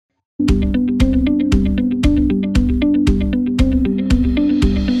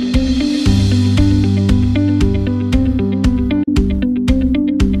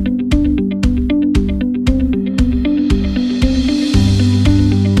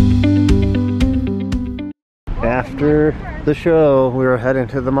After the show, we were heading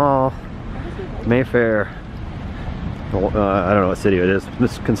to the mall, Mayfair. I don't know what city it is.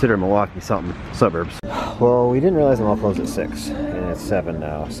 It's considered Milwaukee something, suburbs. Well, we didn't realize the mall closed at 6, and it's 7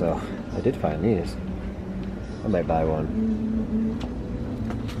 now, so I did find these. I might buy one.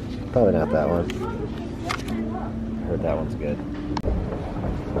 Probably not that one. I heard that one's good.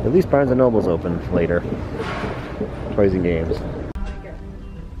 At least Barnes & Noble's open later. Toys and games.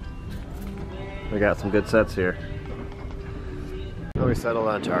 We got some good sets here. So we settled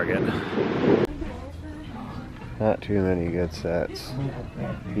on Target. Not too many good sets.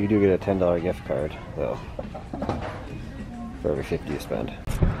 You do get a $10 gift card, though, for every 50 you spend.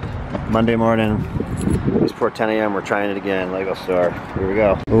 Monday morning, it's before 10 a.m. We're trying it again, Lego store. Here we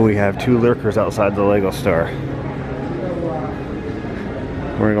go. Oh, we have 2 lurkers outside the Lego store.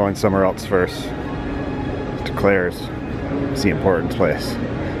 We're going somewhere else first. To Claire's. It's the importance place.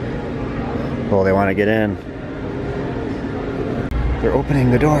 Oh, they want to get in. They're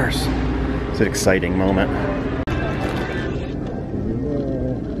opening the doors. It's an exciting moment.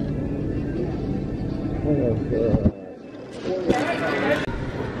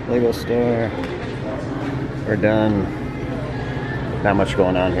 Lego store. We're done. Not much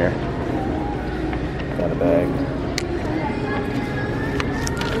going on here. Got a bag.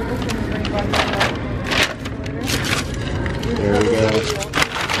 There we go.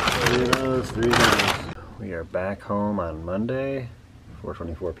 3 of those, 3 of those. We are back home on Monday,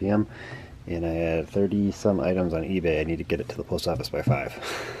 4:24 p.m. and I had 30 some items on eBay. I need to get it to the post office by 5.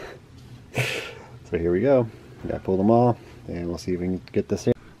 So here we go. Gotta pull them all, and we'll see if we can get this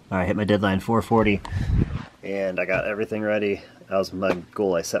in. I hit my deadline 4:40, and I got everything ready. That was my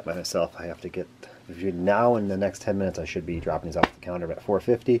goal I set by myself. I have to get, now in the next 10 minutes I should be dropping these off the counter at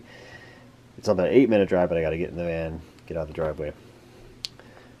 4:50. It's about an 8-minute drive, but I gotta get in the van, get out of the driveway.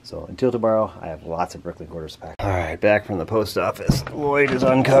 So until tomorrow, I have lots of Bricklink orders to pack. Alright, back from the post office. Lloyd is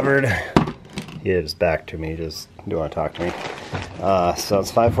uncovered. He is back to me, just do want to talk to me. So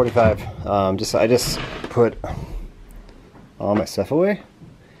it's 5:45. I just put all my stuff away.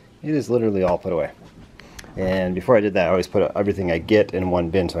 It is literally all put away. And before I did that, I always put everything I get in one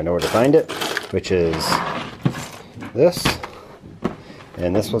bin so I know where to find it, which is this.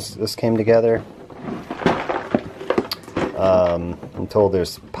 And this came together. I'm told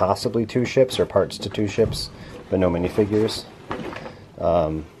there's possibly 2 ships or parts to 2 ships, but no minifigures.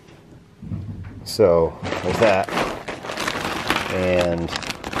 So there's that. And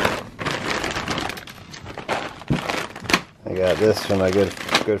I got this from my good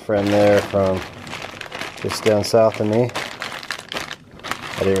friend there from just down south of me.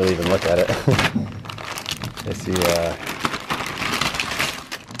 I didn't really even look at it. I see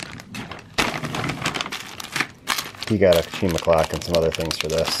he got a Chima clock and some other things for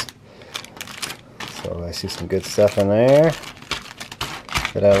this. So I see some good stuff in there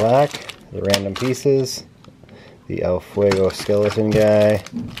that I like. The random pieces, the El Fuego skeleton guy.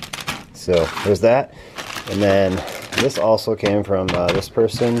 So there's that. And then this also came from this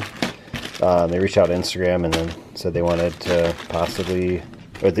person. They reached out to Instagram and then said they wanted to possibly,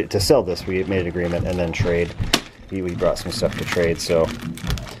 or to sell this. We made an agreement and then trade. We brought some stuff to trade, so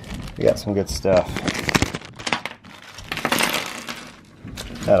we got some good stuff.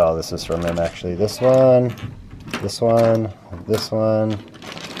 Not all this is from him, actually. This one, this one, this one.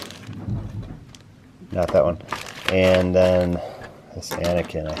 Not that one. And then this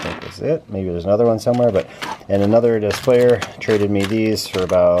Anakin, I think, was it. Maybe there's another one somewhere, but and another displayer traded me these for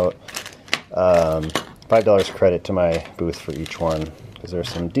about $5 credit to my booth for each one, because there's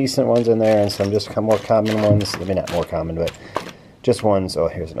some decent ones in there and some just more common ones. I mean, not more common, but just ones. Oh,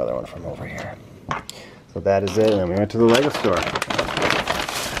 here's another one from over here. So that is it, and then we went to the Lego store,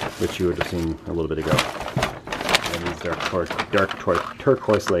 which you were just seeing a little bit ago. And these dark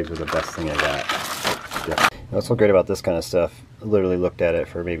turquoise legs was the best thing I got. Yeah. What's so great about this kind of stuff, I literally looked at it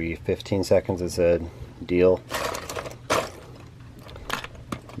for maybe 15 seconds and said, deal.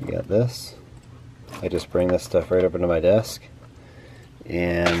 You got this. I just bring this stuff right over to my desk,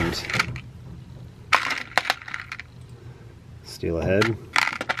 and steel ahead.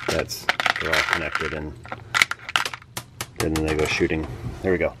 They're all connected, and then they go shooting.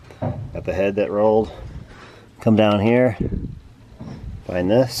 There we go. Got the head that rolled. Come down here, find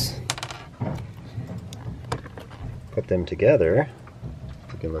this, put them together.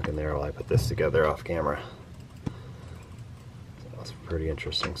 You can look in there while I put this together off camera. So pretty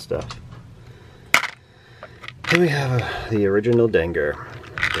interesting stuff. Then we have the original Dengar,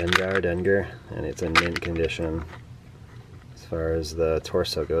 and it's in mint condition. As far as the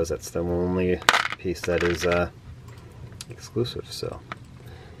torso goes, that's the only piece that is exclusive. So,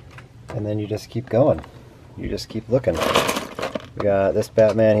 and then you just keep going. You just keep looking. We got this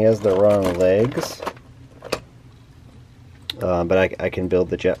Batman. He has the wrong legs, but I can build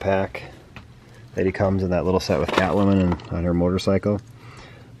the jetpack that he comes in that little set with Catwoman and on her motorcycle.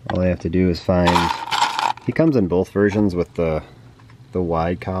 All I have to do is find. He comes in both versions with the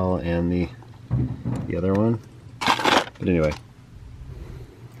wide cowl and the other one. But anyway,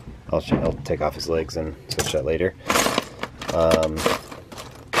 I'll take off his legs and switch that later.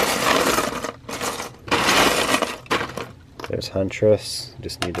 There's Huntress.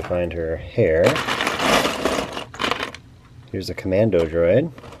 Just need to find her hair. Here's a commando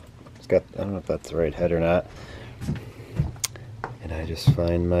droid. It's got, I don't know if that's the right head or not. And I just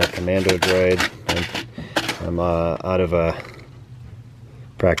find my commando droid. I'm out of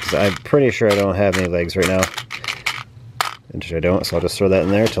practice. I'm pretty sure I don't have any legs right now. I don't, so I'll just throw that in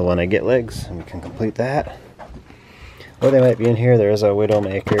there till when I get legs and we can complete that. Or they might be in here. There's a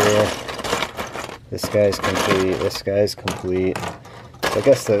Widowmaker. This guy's complete. This guy's complete. So I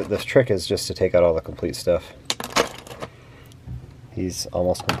guess the trick is just to take out all the complete stuff. He's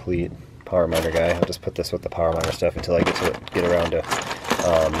almost complete. Power miner guy. I'll just put this with the power miner stuff until I get around to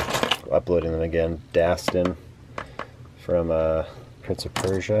uploading them again. Dastin from Prince of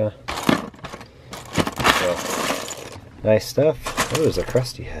Persia. So, nice stuff. Oh, there's a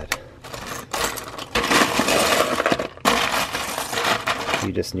crusty head.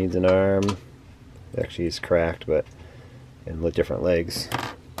 He just needs an arm. Actually, he's cracked, but and with different legs.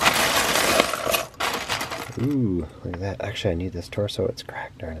 Ooh, look at that. Actually, I need this torso. It's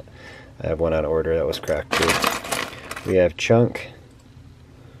cracked, darn it. I have one on order that was cracked too. We have Chunk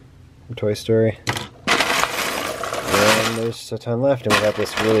from Toy Story. And there's a ton left, and we got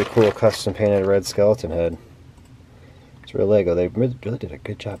this really cool custom painted red skeleton head. It's real Lego. They really did a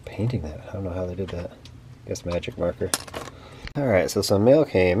good job painting that. I don't know how they did that. I guess magic marker. Alright, so some mail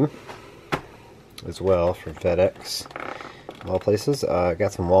came as well from FedEx. All places. I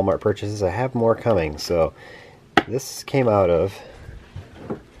got some Walmart purchases. I have more coming. So this came out of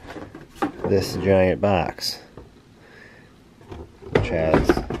this giant box, which has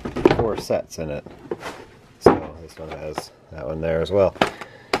 4 sets in it. So this one has that one there as well.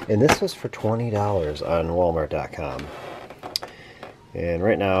 And this was for $20 on Walmart.com. And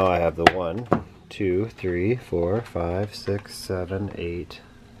right now I have the 1, 2, 3, 4, 5, 6, 7, 8,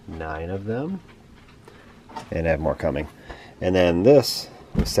 9 of them. And I have more coming. And then this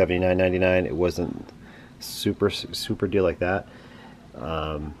was $79.99. It wasn't super deal like that,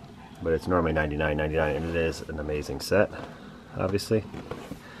 but it's normally $99.99, and it is an amazing set. Obviously,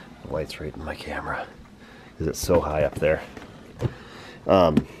 the light's right in my camera because it's so high up there.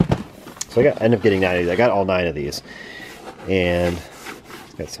 So I ended up getting 9 of these. I got all 9 of these, and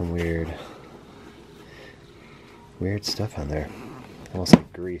it's got some weird stuff on there, almost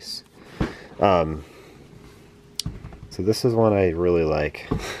like grease. So this is one I really like.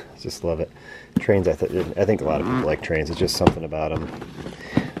 I just love it. Trains, I think a lot of people like trains. It's just something about them.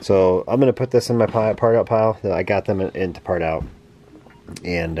 So I'm going to put this in my part out pile. I got them into part out.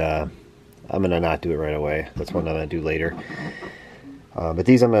 And I'm going to not do it right away. That's one I'm going to do later. But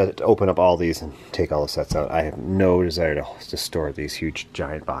these, I'm going to open up all these and take all the sets out. I have no desire to store these huge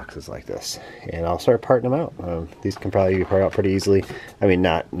giant boxes like this. And I'll start parting them out. These can probably be part out pretty easily. I mean,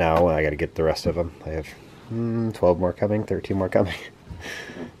 not now. I got to get the rest of them. I have 12 more coming, 13 more coming.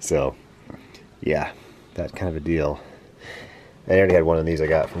 So, yeah, that kind of a deal. I already had one of these I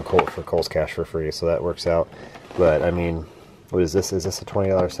got from Kohl's Cash for free, so that works out. But, I mean, what is this? Is this a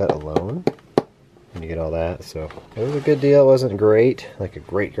 $20 set alone? And you get all that, so it was a good deal. It wasn't great, like a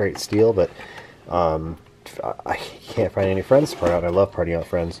great steal, but I can't find any friends to part out. I love parting out with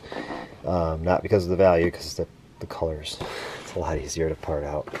friends. Not because of the value, because the colors. It's a lot easier to part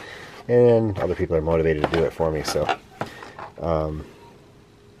out. And other people are motivated to do it for me, so look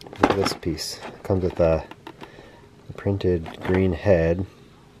at this piece. It comes with a printed green head.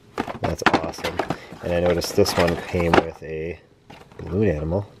 That's awesome. And I noticed this one came with a balloon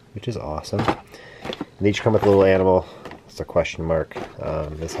animal, which is awesome. And they each come with a little animal. It's a question mark.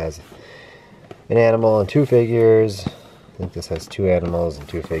 This has an animal and 2 figures. I think this has 2 animals and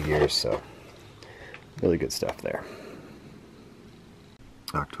 2 figures, so really good stuff there.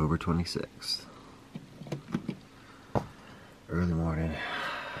 October 26th. Early morning.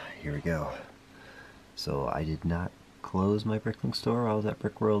 Here we go. So I did not close my Bricklink store. I was at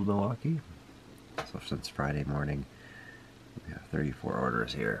Brickworld, Milwaukee. So since Friday morning, got 34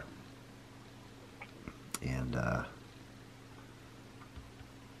 orders here. And yeah,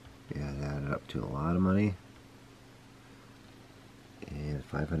 it added up to a lot of money. And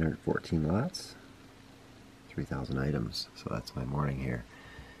 514 lots, 3,000 items. So that's my morning here.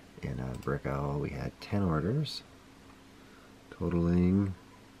 In Brickworld, we had 10 orders, totaling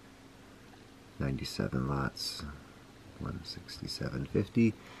 97 lots,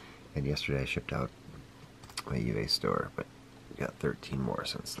 167.50. And yesterday I shipped out my eBay store, but got 13 more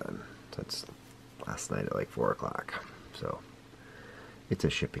since then. Since last night at like 4 o'clock. So it's a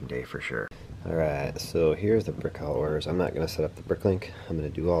shipping day for sure. Alright, so here's the Brickworld orders. I'm not going to set up the Bricklink. I'm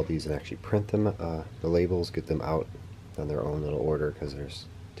going to do all these and actually print them, the labels, get them out on their own little order, because there's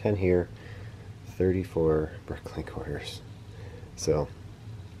 10 here, 34 Bricklink orders. So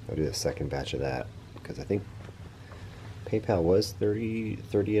I'll do the second batch of that, because I think PayPal was 30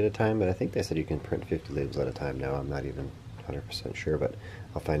 at a time, but I think they said you can print 50 labels at a time now. I'm not even 100% sure, but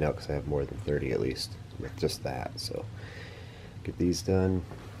I'll find out, because I have more than 30 at least with just that. So get these done.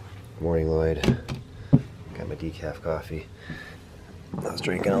 Morning, Lloyd. Got my decaf coffee. I was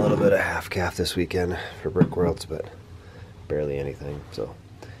drinking a little bit of half calf this weekend for Brickworlds, but barely anything. So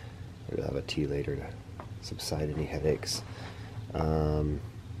maybe I'll have a tea later to subside any headaches. So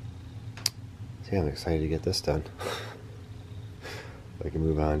yeah, I'm excited to get this done. I can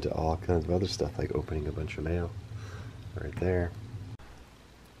move on to all kinds of other stuff, like opening a bunch of mail. Right there.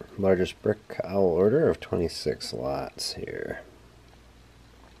 Largest Brickworld order of 26 lots here.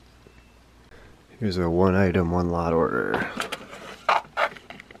 Here's a 1 item, 1 lot order.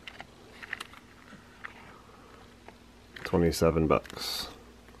 27 bucks.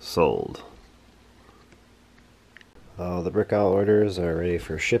 Sold. All the Brickworld orders are ready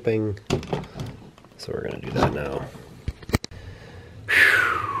for shipping, so we're going to do that now.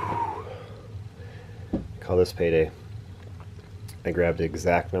 Whew. Call this payday. I grabbed the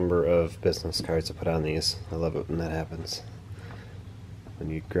exact number of business cards to put on these. I love it when that happens. When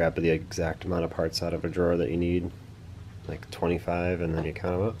you grab the exact amount of parts out of a drawer that you need, like 25, and then you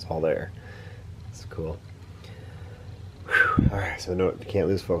count them up, it's all there. It's cool. Alright, so no, you can't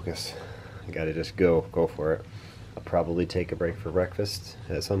lose focus. You gotta just go for it. I'll probably take a break for breakfast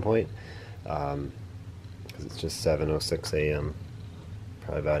at some point, because it's just 7:06 a.m.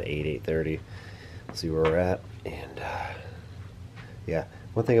 Probably about 8:30. See where we're at. And yeah,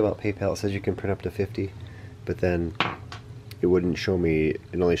 one thing about PayPal, it says you can print up to 50, but then it wouldn't show me,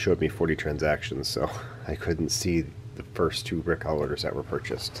 it only showed me 40 transactions, so I couldn't see the first 2 Brickworld orders that were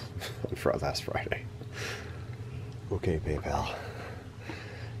purchased for last Friday. Okay, PayPal.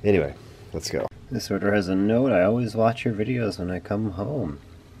 Anyway, let's go. This order has a note: I always watch your videos when I come home.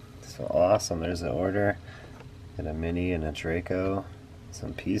 So awesome. There's an order, and a mini and a Draco,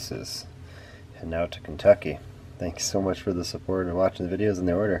 some pieces. Heading out to Kentucky. Thanks so much for the support and watching the videos and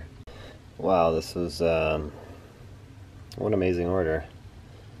the order. Wow, this was what an amazing order.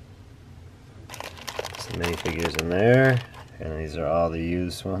 Some minifigures in there, and these are all the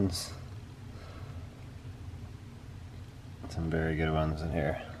used ones. Some very good ones in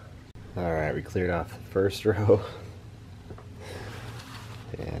here. Alright, we cleared off the first row.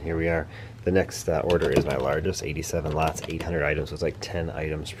 And here we are. The next order is my largest, 87 lots, 800 items. So it's like 10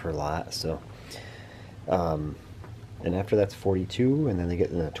 items per lot. So, and after that's 42, and then they get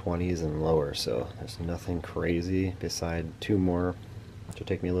in the 20s and lower. So there's nothing crazy beside 2 more, which will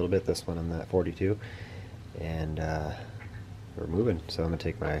take me a little bit. This one and that 42, and we're moving. So I'm gonna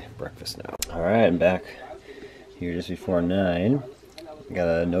take my breakfast now. All right, I'm back here just before 9. Got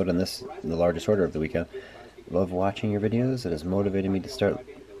a note on this, the largest order of the weekend. Love watching your videos. It has motivated me to start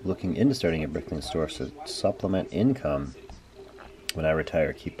looking into starting a Bricklink store to supplement income when I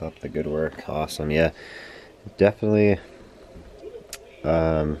retire. Keep up the good work. Awesome. Yeah, definitely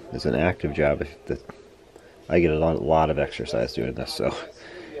it's an active job. I get a lot of exercise doing this, so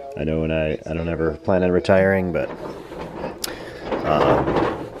I know when I don't ever plan on retiring, but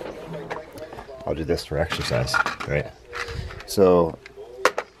I'll do this for exercise, right? So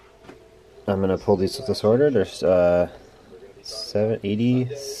I'm gonna pull these with this order. There's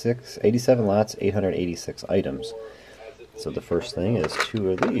 87 lots, 886 items. So the first thing is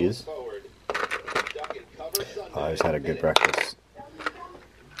 2 of these. I just had a good breakfast.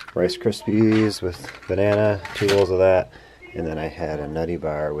 Rice Krispies with banana, 2 rolls of that, and then I had a nutty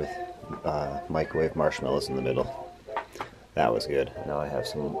bar with microwave marshmallows in the middle. That was good. Now I have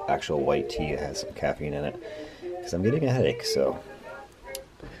some actual white tea that has some caffeine in it, because I'm getting a headache, so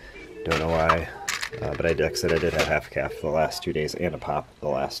don't know why. But I did have half calf the last 2 days and a pop the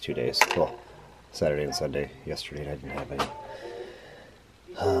last 2 days. Well, Saturday and Sunday. Yesterday I didn't have any.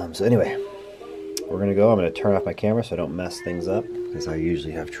 So anyway, we're gonna go. I'm gonna turn off my camera so I don't mess things up, because I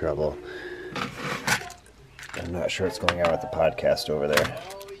usually have trouble. I'm not sure what's going on with the podcast over there.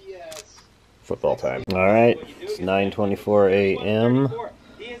 Football time. Alright, it's 9:24 a.m.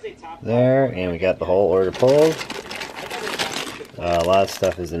 there, and we got the whole order pulled. A lot of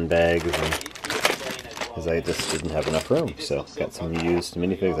stuff is in bags, because I just didn't have enough room. So, got some used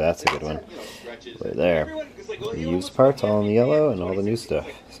minifigs. That's a good one. Right there. The used parts all in the yellow and all the new stuff.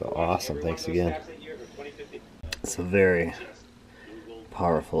 So awesome. Thanks again. It's a very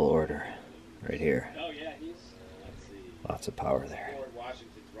powerful order right here. Lots of power there.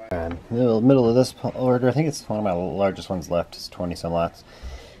 In the middle of this order, I think it's one of my largest ones left. It's 20 some lots.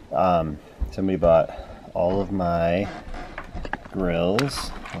 Somebody bought all of my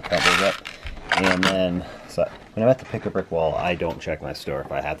grills. I'll cover those up. And then, so when I'm at the pick a brick wall, I don't check my store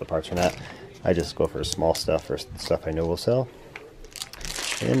if I have the parts or not. I just go for small stuff or stuff I know will sell.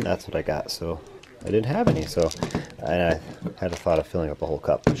 And that's what I got. So I didn't have any. So and I had a thought of filling up a whole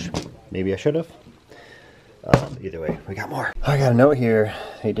cup, which maybe I should have. Either way, we got more. I got a note here.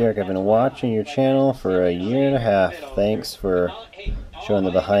 Hey Derek, I've been watching your channel for 1.5 years. Thanks for showing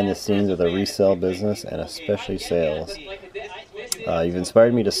the behind the scenes of the resale business and especially sales. You've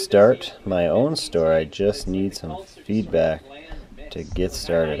inspired me to start my own store. I just need some feedback to get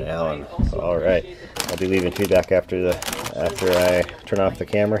started, Alan. Alright, I'll be leaving feedback after I turn off the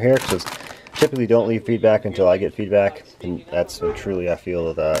camera here, because typically don't leave feedback until I get feedback, and that's when truly I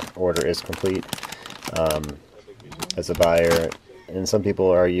feel the order is complete. As a buyer, and some people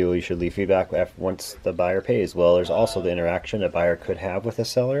argue you should leave feedback once the buyer pays. Well, there's also the interaction a buyer could have with a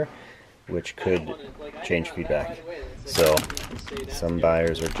seller, which could change feedback. So some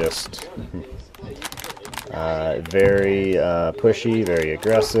buyers are just very pushy, very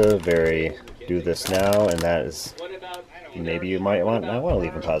aggressive, very do this now, and that is, maybe you might not want to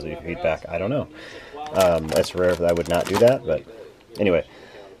leave them positive feedback. I don't know. It's rare that I would not do that, but anyway.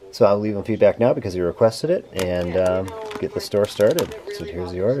 So I'll leave them feedback now because you requested it, and get the store started. So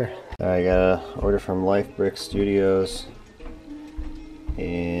here's the order. I got an order from Life Brick Studios,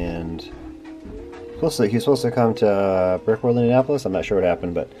 and he was supposed to come to Brickworld, Indianapolis. I'm not sure what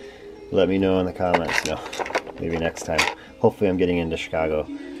happened, but let me know in the comments. Maybe next time. Hopefully I'm getting into Chicago.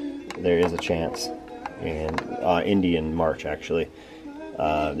 There is a chance, and Indy in March actually.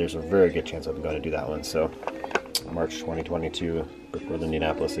 There's a very good chance I'm going to do that one. So March 2022. Brickworld,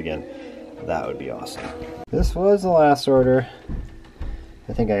 Indianapolis again. That would be awesome. This was the last order.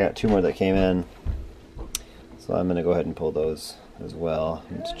 I think I got 2 more that came in, so I'm going to go ahead and pull those as well.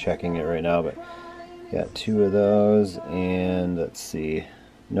 I'm just checking it right now, but got 2 of those, and let's see.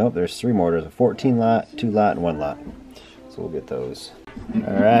 Nope, there's 3 more orders: a 14 lot, 2 lot, and 1 lot. So we'll get those.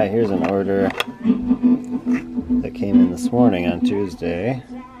 All right, here's an order that came in this morning on Tuesday.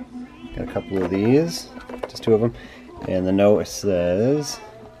 Got a couple of these, just 2 of them. And the note says,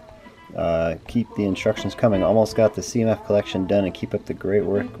 keep the instructions coming. Almost got the CMF collection done, and keep up the great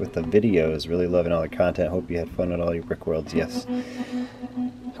work with the videos. Really loving all the content. Hope you had fun at all your Brickworlds. Yes.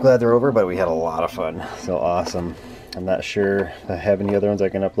 Glad they're over, but we had a lot of fun. So awesome. I'm not sure if I have any other ones I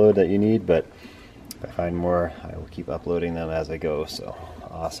can upload that you need, but if I find more, I will keep uploading them as I go. So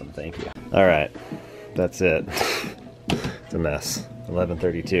awesome. Thank you. All right. That's it. It's a mess.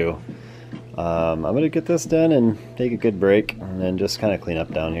 11:32. I'm going to get this done and take a good break, and then just kind of clean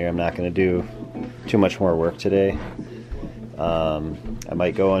up down here. I'm not going to do too much more work today. I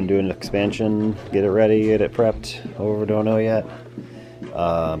might go and do an expansion, get it ready, get it prepped. Over, don't know yet.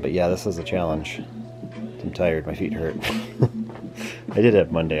 But yeah, this is a challenge. I'm tired, my feet hurt. I did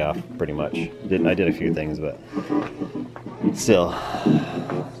have Monday off, pretty much. I did a few things, but still,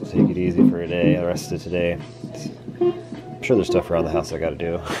 take it easy for a day, the rest of today. I'm sure there's stuff around the house I got to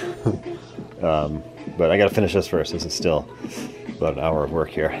do. But I got to finish this first. This is still about an hour of work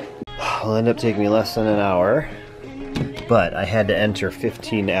here. It'll end up taking me less than an hour, but I had to enter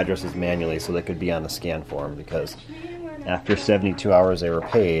 15 addresses manually so they could be on the scan form, because after 72 hours they were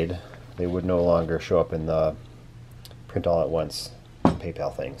paid, they would no longer show up in the print all at once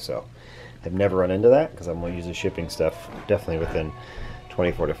PayPal thing. So I've never run into that, because I'm usually shipping stuff definitely within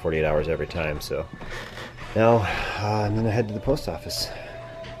 24 to 48 hours every time. So now I'm going to head to the post office,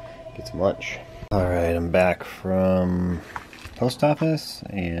 get some lunch. Alright, I'm back from post office,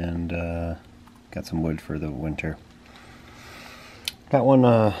 and got some wood for the winter. Got one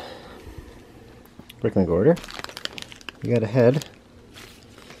Bricklink order. We got a head,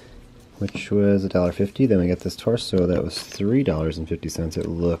 which was $1.50. Then we got this torso that was $3.50. It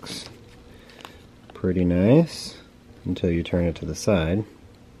looks pretty nice until you turn it to the side,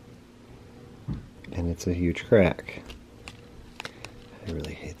 and it's a huge crack. I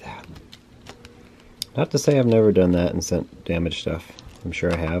really hate that. Not to say I've never done that and sent damaged stuff. I'm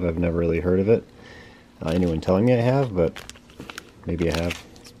sure I have. I've never really heard of it. Anyone telling me I have, but maybe I have.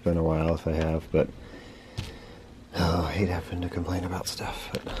 It's been a while if I have, but oh, I hate having to complain about stuff.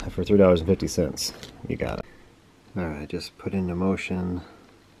 But for $3.50, you got it. Alright, just put into motion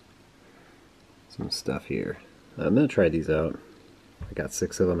some stuff here. I'm going to try these out. I got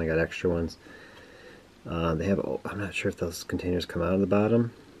 6 of them. I got extra ones. They have, I'm not sure if those containers come out of the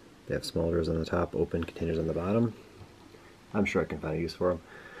bottom. They have small doors on the top, open containers on the bottom. I'm sure I can find a use for them.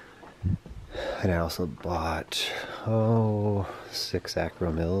 And I also bought, 6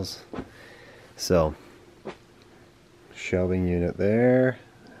 acro mills. So, shelving unit there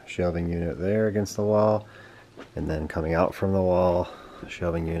against the wall, and then coming out from the wall,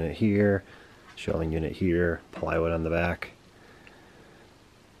 shelving unit here, plywood on the back,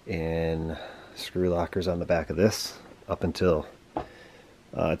 and screw lockers on the back of this up until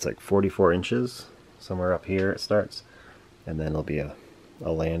it's like 44 inches, somewhere up here it starts, and then there'll be a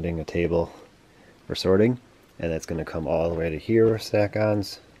landing, a table for sorting, and it's going to come all the way to here,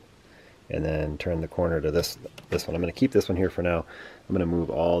 stack-ons, and then turn the corner to this one. I'm going to keep this one here for now. I'm going to move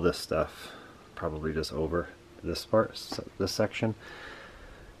all this stuff probably just over this part, this section.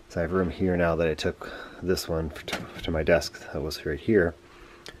 So I have room here now that I took this one to my desk that was right here.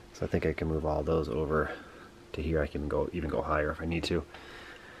 So I think I can move all those over to here. I can even go higher if I need to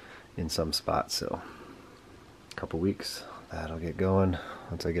in some spots. So a couple weeks, that'll get going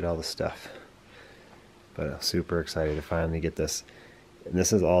once I get all the stuff. But I'm super excited to finally get this. And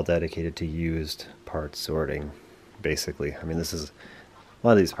this is all dedicated to used parts sorting, basically. I mean, a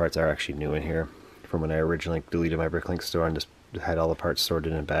lot of these parts are actually new in here from when I originally deleted my Bricklink store and just had all the parts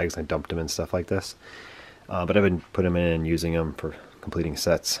sorted in bags. I dumped them in stuff like this. But I've been putting them in and using them for completing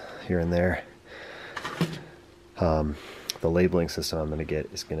sets here and there. The labeling system I'm going to get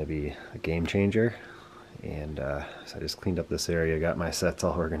is going to be a game changer. And so I just cleaned up this area, got my sets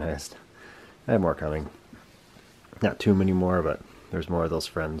all organized. I have more coming. Not too many more, but there's more of those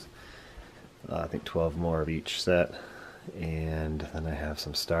friends. I think 12 more of each set. And then I have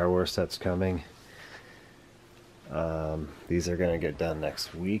some Star Wars sets coming. These are going to get done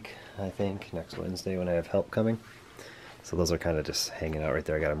next week, I think, next Wednesday when I have help coming. So those are kind of just hanging out right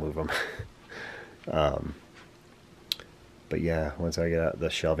there. I got to move them. But yeah, once I get out the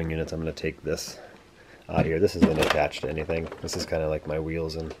shelving units, I'm going to take this out here. This isn't attached to anything. This is kind of like my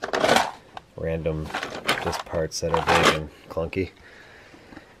wheels and random just parts that are big and clunky.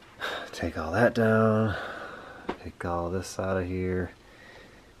 Take all that down. Take all this out of here.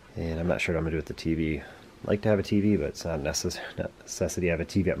 And I'm not sure what I'm going to do with the TV. I like to have a TV, but it's not a necessity. I have a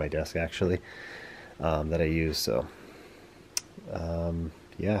TV at my desk, actually, that I use. So,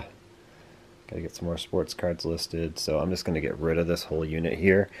 yeah. Got to get some more sports cards listed. So I'm just going to get rid of this whole unit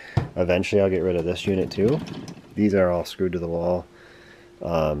here. Eventually I'll get rid of this unit too. These are all screwed to the wall.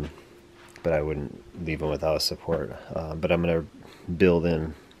 But I wouldn't leave them without a support. But I'm going to build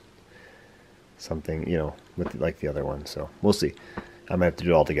in something, you know, with like the other one. So we'll see. I might have to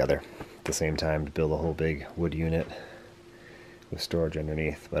do it all together at the same time to build a whole big wood unit with storage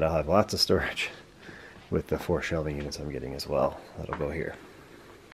underneath. But I'll have lots of storage with the 4 shelving units I'm getting as well. That'll go here.